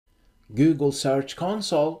Google Search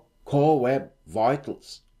Console Core Web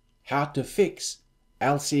Vitals. How to fix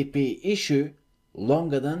LCP issue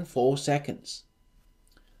longer than 4 seconds.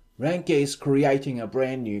 RankYa is creating a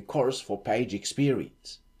brand new course for page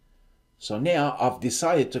experience. So now I've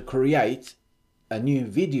decided to create a new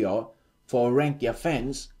video for RankYa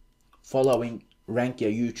fans following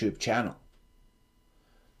RankYa YouTube channel.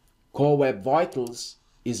 Core Web Vitals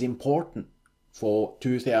is important for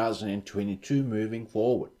 2022 moving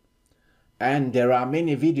forward. And there are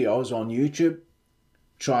many videos on YouTube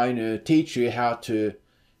trying to teach you how to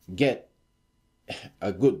get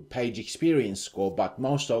a good page experience score, but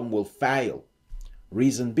most of them will fail.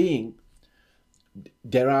 Reason being,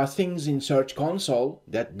 there are things in Search Console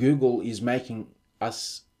that Google is making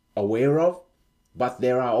us aware of, but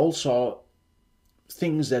there are also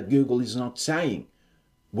things that Google is not saying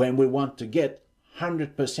when we want to get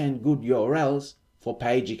 100% good URLs for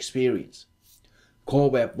page experience. Core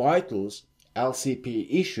Web Vitals LCP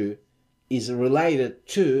issue is related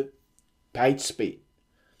to page speed.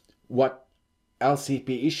 What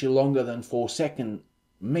LCP issue longer than 4 seconds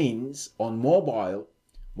means on mobile,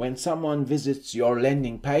 when someone visits your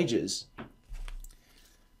landing pages,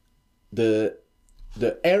 the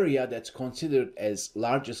area that's considered as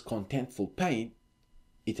Largest Contentful Paint,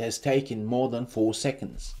 it has taken more than 4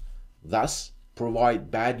 seconds, thus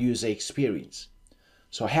provide bad user experience.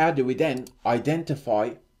 So how do we then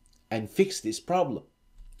identify and fix this problem?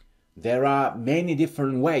 There are many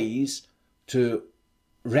different ways to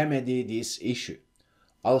remedy this issue.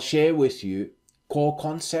 I'll share with you core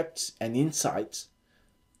concepts and insights,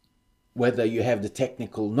 whether you have the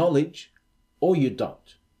technical knowledge or you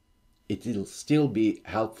don't. It will still be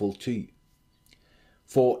helpful to you.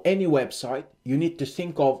 For any website, you need to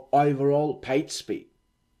think of overall page speed,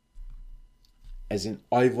 as in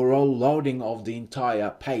overall loading of the entire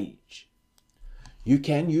page. You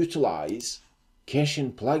can utilize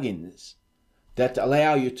caching plugins that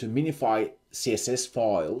allow you to minify CSS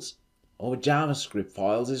files or JavaScript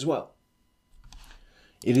files as well.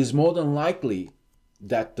 It is more than likely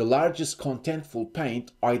that the Largest Contentful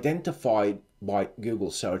Paint identified by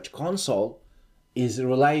Google Search Console is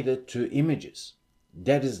related to images.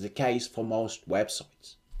 That is the case for most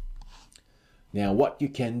websites. Now, what you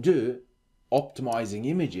can do optimizing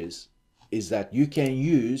images is that you can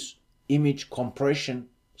use image compression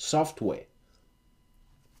software,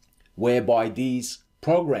 whereby these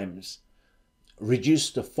programs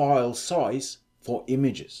reduce the file size for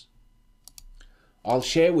images. I'll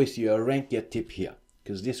share with you a RankYa tip here,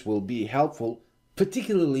 because this will be helpful,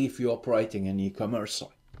 particularly if you're operating an e-commerce site.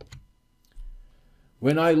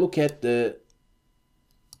 When I look at the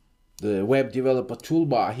web developer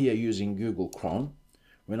toolbar here using Google Chrome,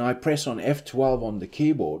 when I press on F12 on the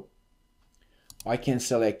keyboard, I can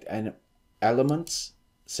select an elements,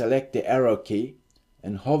 select the arrow key,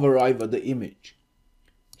 and hover over the image.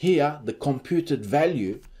 Here, the computed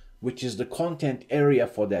value, which is the content area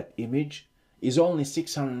for that image, is only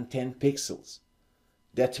 610 pixels.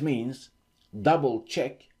 That means double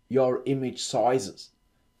check your image sizes,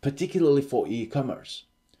 particularly for e-commerce.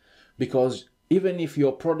 Because even if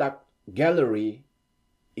your product gallery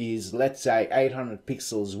is, let's say, 800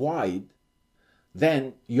 pixels wide,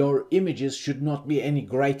 then your images should not be any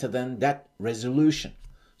greater than that resolution.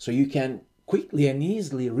 So you can quickly and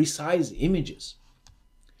easily resize images.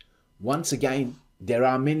 Once again, there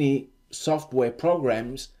are many software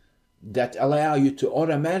programs that allow you to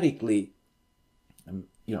automatically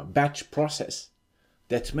batch process.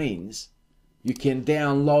 That means you can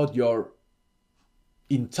download your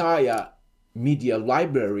entire media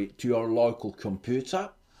library to your local computer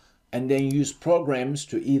and then use programs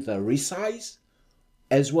to either resize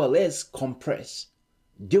as well as compress.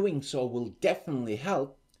 Doing so will definitely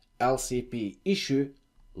help LCP issue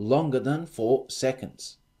longer than 4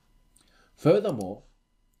 seconds. Furthermore,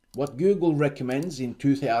 what Google recommends in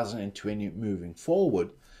 2020 moving forward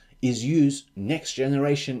is use next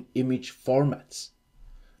generation image formats.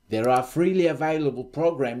 There are freely available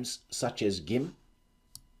programs such as GIMP.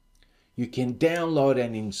 You can download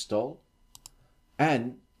and install,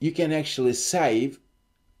 and you can actually save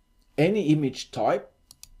any image type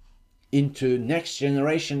into next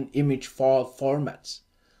generation image file formats.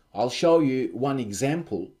 I'll show you one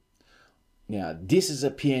example. Now, this is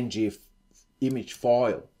a PNG image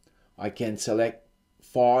file. I can select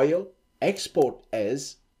File, Export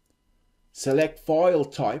As, select File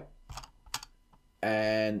Type,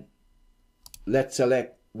 and let's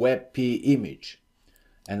select WebP Image,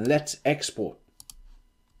 and let's export.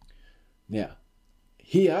 Now,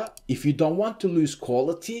 here, if you don't want to lose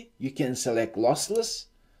quality, you can select Lossless,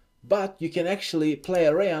 but you can actually play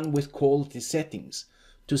around with quality settings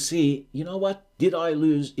to see, you know what, did I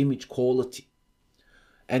lose image quality?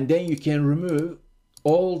 And then you can remove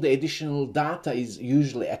all the additional data is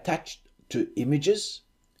usually attached to images,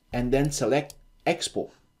 and then select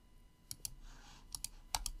export.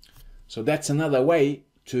 So that's another way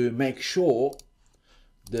to make sure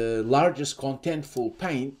the largest contentful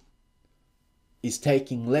paint is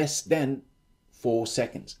taking less than 4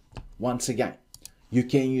 seconds. Once again, you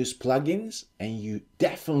can use plugins, and you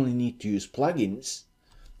definitely need to use plugins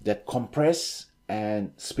that compress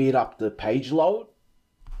and speed up the page load.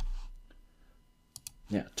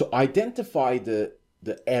 Now, to identify the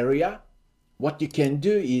area, what you can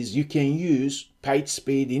do is you can use Page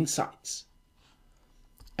Speed Insights.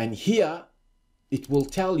 And here, it will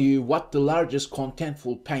tell you what the largest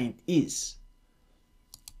contentful paint is.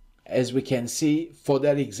 As we can see, for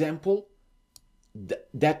that example,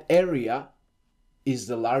 that area is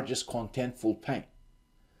the largest contentful paint.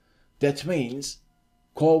 That means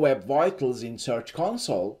Core Web Vitals in Search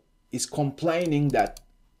Console is complaining that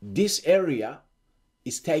this area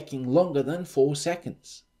is taking longer than 4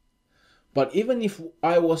 seconds. But even if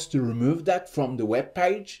I was to remove that from the web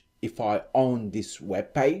page, if I own this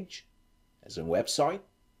web page as a website,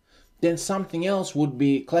 then something else would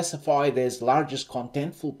be classified as largest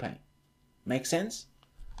contentful paint. Make sense?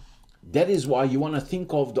 That is why you want to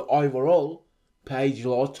think of the overall page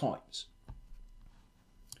load times.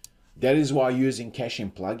 That is why using caching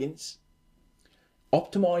plugins,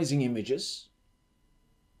 optimizing images,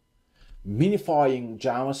 minifying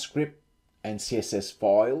JavaScript and CSS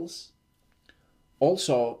files.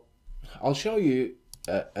 Also, I'll show you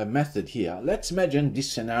a method here. Let's imagine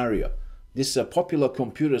this scenario. This is a popular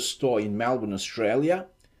computer store in Melbourne, Australia.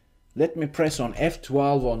 Let me press on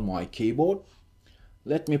F12 on my keyboard.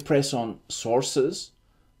 Let me press on sources.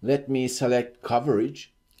 Let me select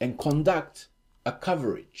coverage and conduct a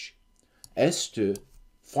coverage as to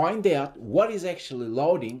find out what is actually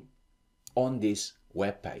loading on this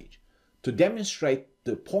web page. To demonstrate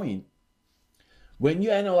the point, when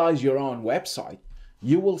you analyze your own website,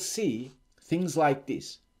 you will see things like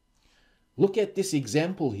this. Look at this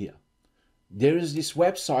example here. There is this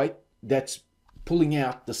website that's pulling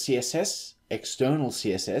out the CSS, external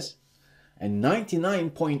CSS, and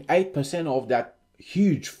 99.8% of that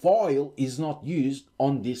huge file is not used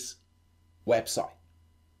on this website.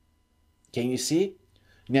 Can you see?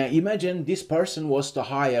 Now imagine this person was to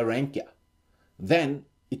hire RankYa. Then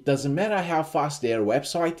it doesn't matter how fast their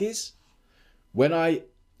website is. When I,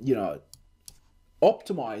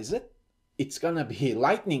 optimize it, it's gonna be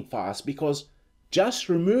lightning fast, because just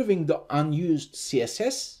removing the unused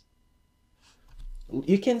CSS,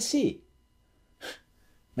 you can see.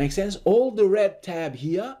 Make sense? All the red tab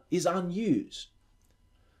here is unused.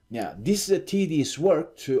 Now, this is a tedious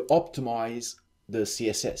work to optimize the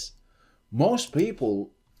CSS. Most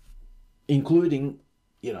people, including,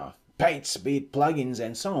 page speed plugins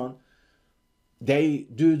and so on, they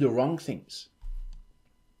do the wrong things.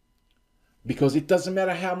 Because it doesn't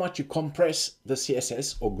matter how much you compress the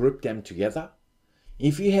CSS or group them together.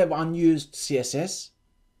 If you have unused CSS,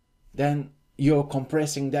 then you're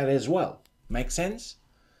compressing that as well. Make sense?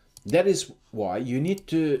 That is why you need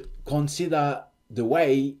to consider the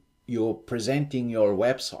way you're presenting your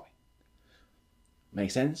website. Make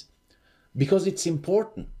sense? Because it's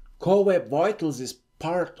important. Core Web Vitals is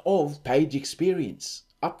part of page experience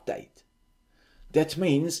update. That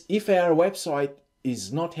means if our website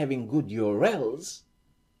is not having good URLs,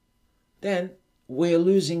 then we're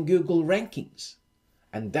losing Google rankings.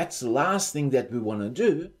 And that's the last thing that we want to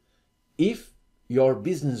do if your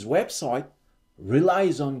business website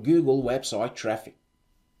relies on Google website traffic.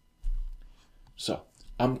 So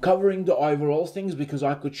I'm covering the overall things because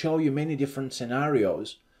I could show you many different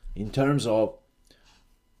scenarios in terms of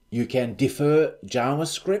you can defer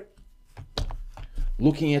JavaScript.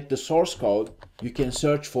 Looking at the source code, you can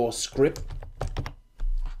search for script.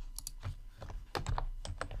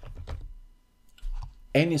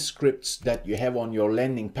 Any scripts that you have on your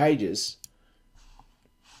landing pages,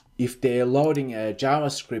 if they're loading a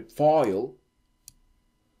JavaScript file,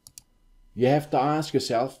 you have to ask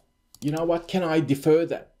yourself, you know what, can I defer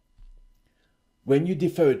that? When you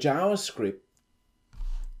defer JavaScript,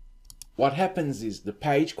 what happens is the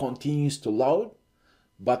page continues to load,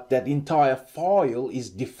 but that entire file is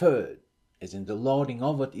deferred, as in the loading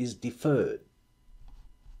of it is deferred.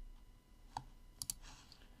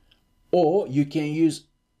 Or you can use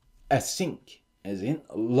async, as in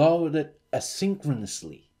load it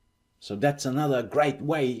asynchronously. So that's another great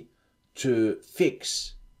way to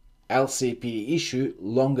fix LCP issue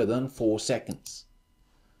longer than 4 seconds.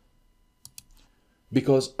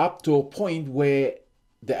 Because up to a point where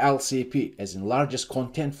the LCP, as in largest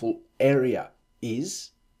contentful area,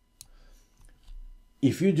 is,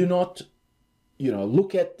 if you do not,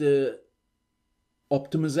 look at the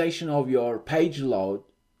optimization of your page load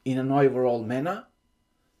in an overall manner,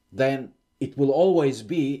 then it will always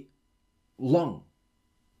be long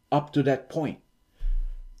up to that point.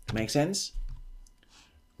 Make sense?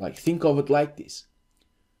 Like, think of it like this.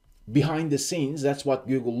 Behind the scenes, that's what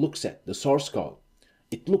Google looks at, the source code.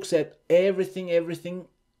 It looks at everything,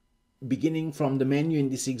 beginning from the menu in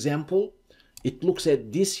this example. It looks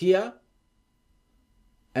at this here,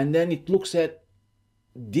 and then it looks at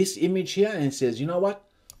this image here and says, you know what?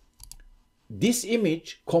 This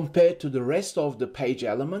image compared to the rest of the page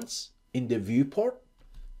elements in the viewport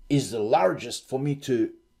is the largest for me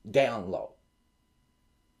to download.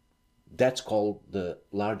 That's called the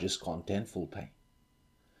largest contentful paint.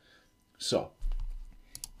 So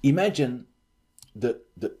imagine the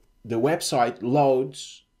website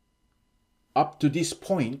loads up to this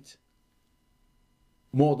point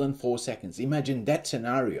more than 4 seconds. Imagine that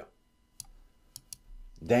scenario.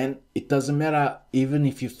 Then it doesn't matter, even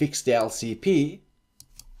if you fix the LCP,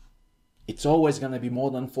 it's always going to be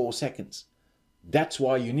more than 4 seconds. That's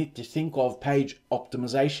why you need to think of page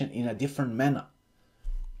optimization in a different manner.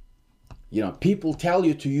 People tell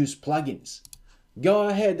you to use plugins. Go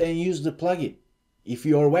ahead and use the plugin. If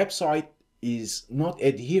your website is not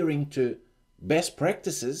adhering to best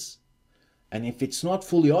practices, and if it's not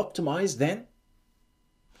fully optimized, then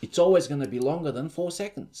it's always going to be longer than 4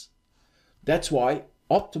 seconds. That's why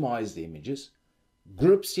optimize the images,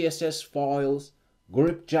 group CSS files,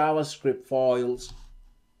 group JavaScript files,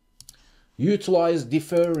 utilize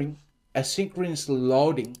deferring, asynchronously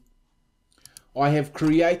loading. I have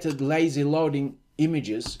created lazy loading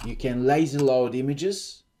images. You can lazy load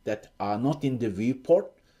images that are not in the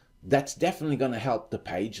viewport. That's definitely going to help the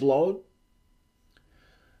page load.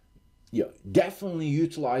 Definitely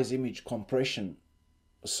utilize image compression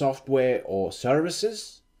software or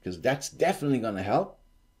services, because that's definitely going to help.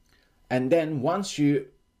 And then once you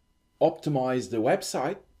optimize the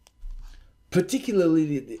website,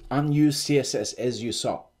 particularly the unused CSS, as you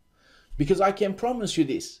saw, because I can promise you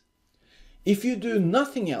this, if you do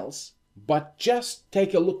nothing else but just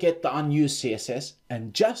take a look at the unused CSS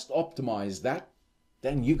and just optimize that,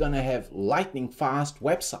 then you're going to have lightning fast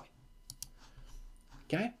website.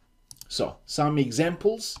 Okay, so some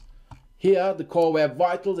examples here. The Core Web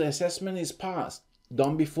Vitals assessment is passed.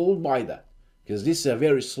 Don't be fooled by that, because this is a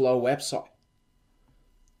very slow website.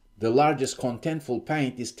 The largest contentful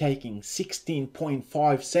paint is taking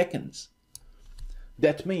 16.5 seconds.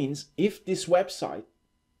 That means if this website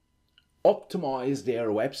optimize their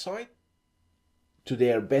website to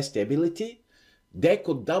their best ability, they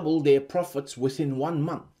could double their profits within 1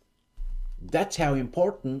 month. That's how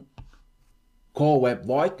important Core Web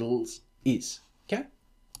Vitals is. Okay.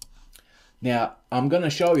 Now I'm going to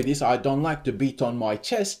show you this. I don't like to beat on my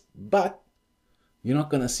chest, but you're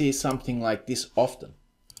not going to see something like this often.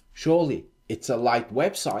 Surely it's a light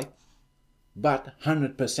website, but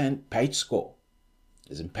 100% page score,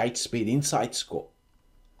 as in page speed insight score.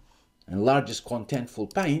 And largest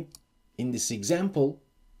contentful paint in this example,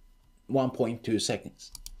 1.2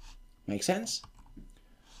 seconds. Make sense?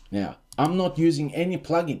 Now, I'm not using any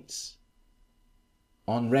plugins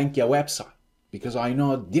on RankYa website because I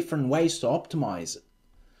know different ways to optimize it.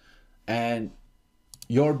 And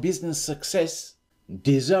your business success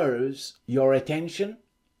deserves your attention.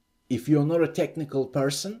 If you're not a technical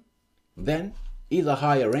person, then either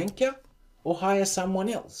hire RankYa or hire someone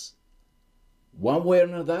else. One way or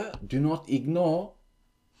another, do not ignore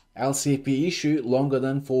LCP issue longer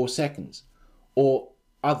than 4 seconds or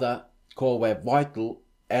other Core Web Vital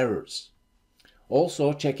errors.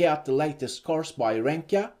 Also, check out the latest course by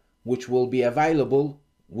RankYa, which will be available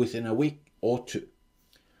within a week or 2.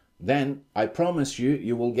 Then I promise you,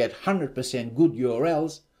 you will get 100% good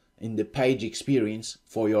URLs in the page experience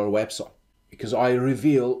for your website, because I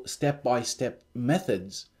reveal step-by-step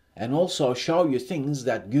methods and also show you things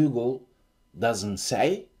that Google doesn't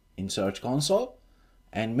say in Search Console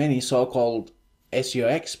and many so-called SEO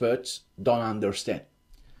experts don't understand.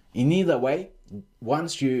 In either way,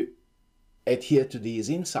 once you adhere to these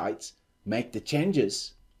insights, make the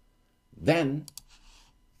changes, then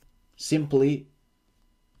simply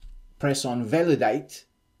press on validate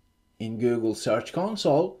in Google Search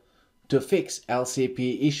Console to fix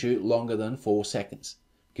LCP issue longer than 4 seconds,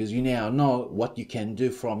 because you now know what you can do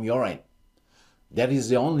from your end. That is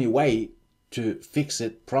the only way to fix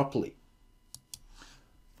it properly.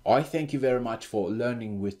 I thank you very much for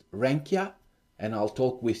learning with RankYa, and I'll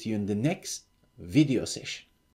talk with you in the next video session.